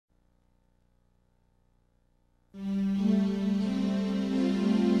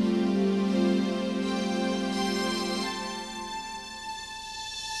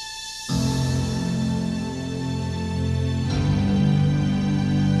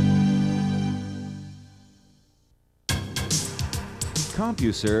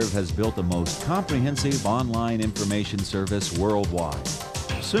CompuServe has built the most comprehensive online information service worldwide.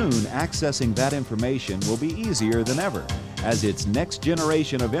 Soon, accessing that information will be easier than ever as its next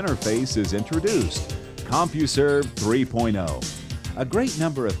generation of interface is introduced, CompuServe 3.0. A great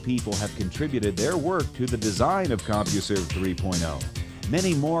number of people have contributed their work to the design of CompuServe 3.0.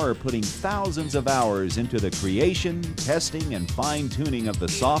 Many more are putting thousands of hours into the creation, testing, and fine-tuning of the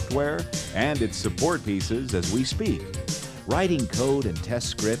software and its support pieces as we speak. Writing code and test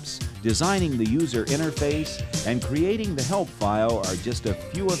scripts, designing the user interface, and creating the help file are just a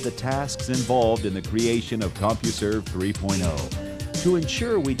few of the tasks involved in the creation of CompuServe 3.0. To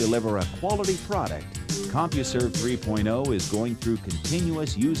ensure we deliver a quality product, CompuServe 3.0 is going through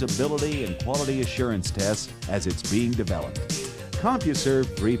continuous usability and quality assurance tests as it's being developed. CompuServe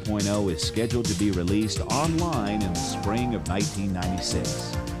 3.0 is scheduled to be released online in the spring of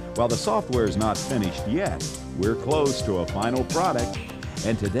 1996. While the software is not finished yet, we're close to a final product,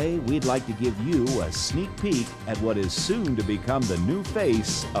 and today we'd like to give you a sneak peek at what is soon to become the new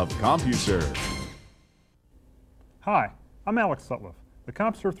face of CompuServe. Hi, I'm Alex Sutliff, the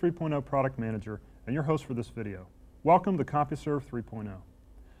CompuServe 3.0 product manager and your host for this video. Welcome to CompuServe 3.0.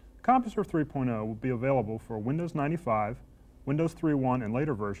 CompuServe 3.0 will be available for Windows 95, Windows 3.1 and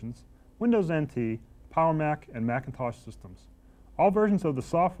later versions, Windows NT, Power Mac, and Macintosh systems. All versions of the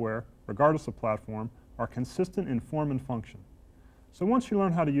software, regardless of platform, are consistent in form and function. So once you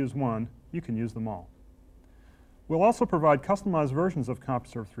learn how to use one, you can use them all. We'll also provide customized versions of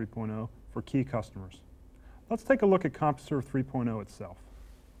CompuServe 3.0 for key customers. Let's take a look at CompuServe 3.0 itself.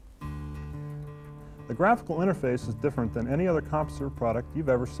 The graphical interface is different than any other CompuServe product you've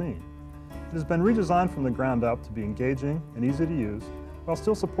ever seen. It has been redesigned from the ground up to be engaging and easy to use, while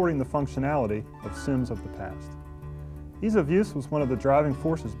still supporting the functionality of CIMs of the past. Ease of use was one of the driving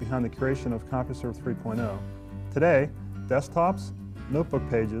forces behind the creation of CompuServe 3.0. Today, desktops, notebook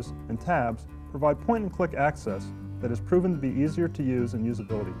pages, and tabs provide point-and-click access that has proven to be easier to use in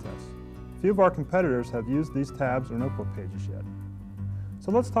usability tests. Few of our competitors have used these tabs or notebook pages yet. So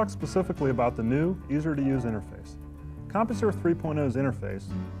let's talk specifically about the new, easier-to-use interface. CompuServe 3.0's interface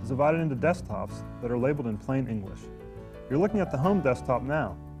is divided into desktops that are labeled in plain English. You're looking at the home desktop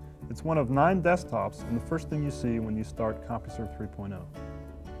now. It's one of 9 desktops and the first thing you see when you start CompuServe 3.0.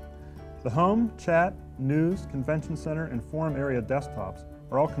 The home, chat, news, convention center, and forum area desktops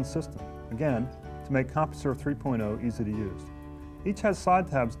are all consistent, again, to make CompuServe 3.0 easy to use. Each has side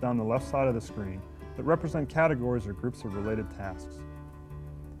tabs down the left side of the screen that represent categories or groups of related tasks.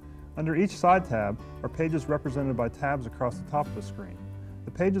 Under each side tab are pages represented by tabs across the top of the screen.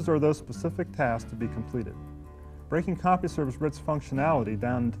 The pages are those specific tasks to be completed. Breaking CompuServe's rich functionality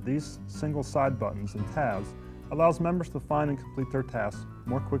down into these single side buttons and tabs allows members to find and complete their tasks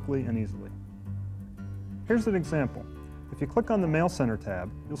more quickly and easily. Here's an example. If you click on the Mail Center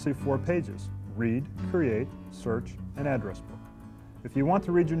tab, you'll see 4 pages: Read, Create, Search, and Address Book. If you want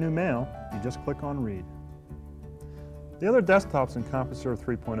to read your new mail, you just click on Read. The other desktops in CompuServe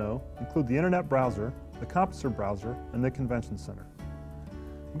 3.0 include the Internet Browser, the CompuServe Browser, and the Convention Center.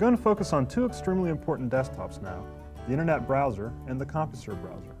 I'm going to focus on 2 extremely important desktops now, the Internet Browser and the CompuServe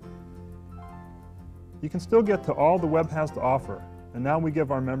Browser. You can still get to all the web has to offer, and now we give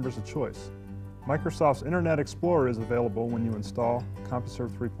our members a choice. Microsoft's Internet Explorer is available when you install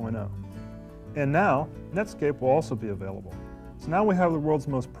CompuServe 3.0. And now, Netscape will also be available. So now we have the world's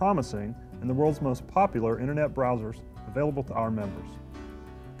most promising and the world's most popular Internet browsers available to our members.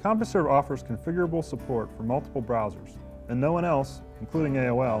 CompuServe offers configurable support for multiple browsers, and no one else, including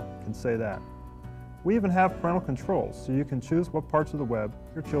AOL, can say that. We even have parental controls, so you can choose what parts of the web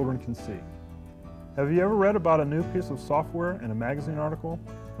your children can see. Have you ever read about a new piece of software in a magazine article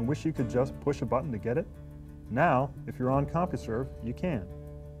and wish you could just push a button to get it? Now, if you're on CompuServe, you can.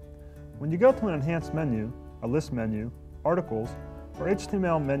 When you go to an enhanced menu, a list menu, articles, or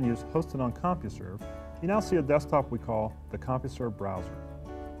HTML menus hosted on CompuServe, you now see a desktop we call the CompuServe Browser.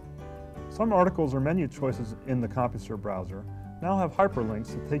 Some articles or menu choices in the CompuServe Browser now have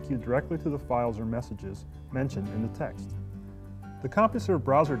hyperlinks that take you directly to the files or messages mentioned in the text. The CompuServe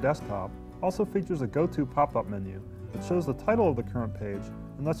Browser desktop also features a Go-To pop-up menu that shows the title of the current page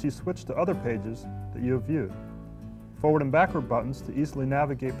and lets you switch to other pages that you have viewed. Forward and backward buttons to easily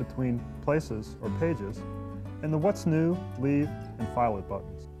navigate between places or pages, and the What's New, Leave, and File It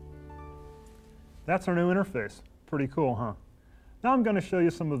buttons. That's our new interface. Pretty cool, huh? Now I'm going to show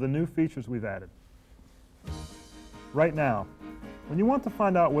you some of the new features we've added. Right now, when you want to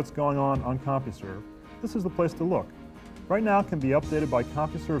find out what's going on CompuServe, this is the place to look. Right Now can be updated by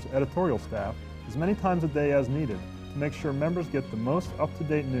CompuServe's editorial staff as many times a day as needed to make sure members get the most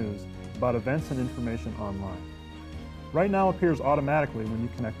up-to-date news about events and information online. right now appears automatically when you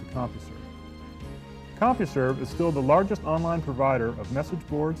connect to CompuServe. CompuServe is still the largest online provider of message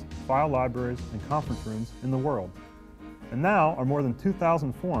boards, file libraries, and conference rooms in the world. And now our more than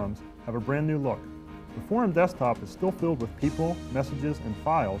 2,000 forums have a brand new look. The forum desktop is still filled with people, messages, and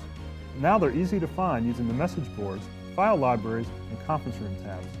files, but now they're easy to find using the message boards, file libraries, and conference room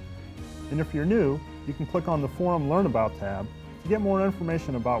tabs. And if you're new, you can click on the Forum Learn About tab to get more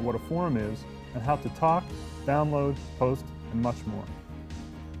information about what a forum is and how to talk, download, post, and much more.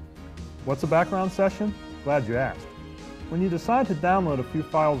 What's a background session? Glad you asked. When you decide to download a few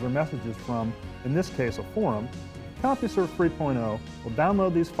files or messages from, in this case, a forum, CompuServe 3.0 will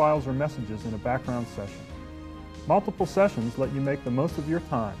download these files or messages in a background session. Multiple sessions let you make the most of your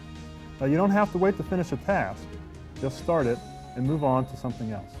time. Now you don't have to wait to finish a task, just start it and move on to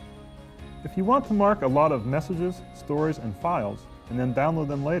something else. If you want to mark a lot of messages, stories, and files, and then download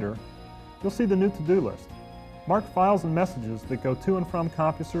them later, you'll see the new to-do list. Mark files and messages that go to and from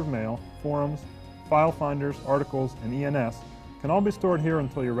CompuServe Mail, forums, file finders, articles, and ENS can all be stored here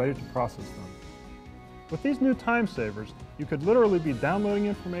until you're ready to process them. With these new time savers, you could literally be downloading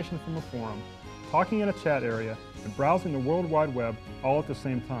information from a forum, talking in a chat area, and browsing the World Wide Web all at the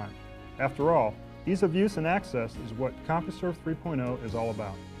same time. After all, ease of use and access is what CompuServe 3.0 is all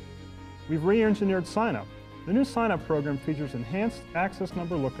about. We've re-engineered sign-up. The new sign-up program features enhanced access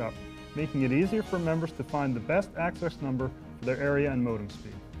number lookup, making it easier for members to find the best access number for their area and modem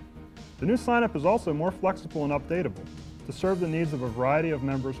speed. The new sign-up is also more flexible and updatable to serve the needs of a variety of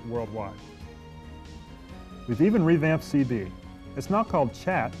members worldwide. We've even revamped CB. It's now called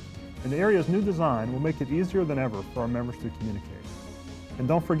Chat, and the area's new design will make it easier than ever for our members to communicate. And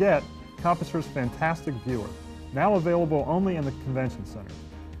don't forget CompuServe's fantastic viewer, now available only in the Convention Center.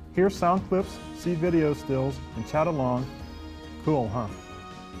 Hear sound clips, see video stills, and chat along. Cool, huh?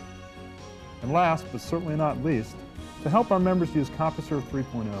 And last, but certainly not least, to help our members use CompuServe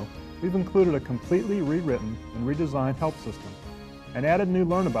 3.0, we've included a completely rewritten and redesigned help system and added new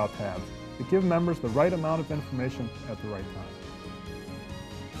Learn About tabs that give members the right amount of information at the right time.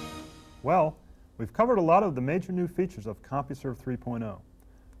 Well, we've covered a lot of the major new features of CompuServe 3.0.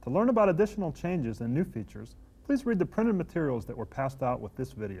 To learn about additional changes and new features, please read the printed materials that were passed out with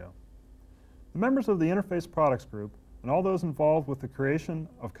this video. The members of the Interface Products Group and all those involved with the creation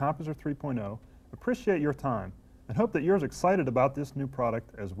of CompuServe 3.0 appreciate your time and hope that you're as excited about this new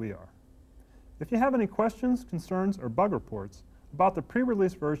product as we are. If you have any questions, concerns, or bug reports about the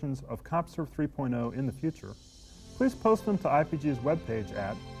pre-release versions of CompuServe 3.0 in the future, please post them to IPG's webpage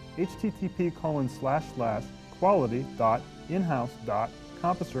at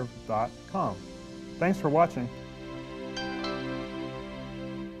http://quality.inhouse.compuserve.com. Thanks for watching.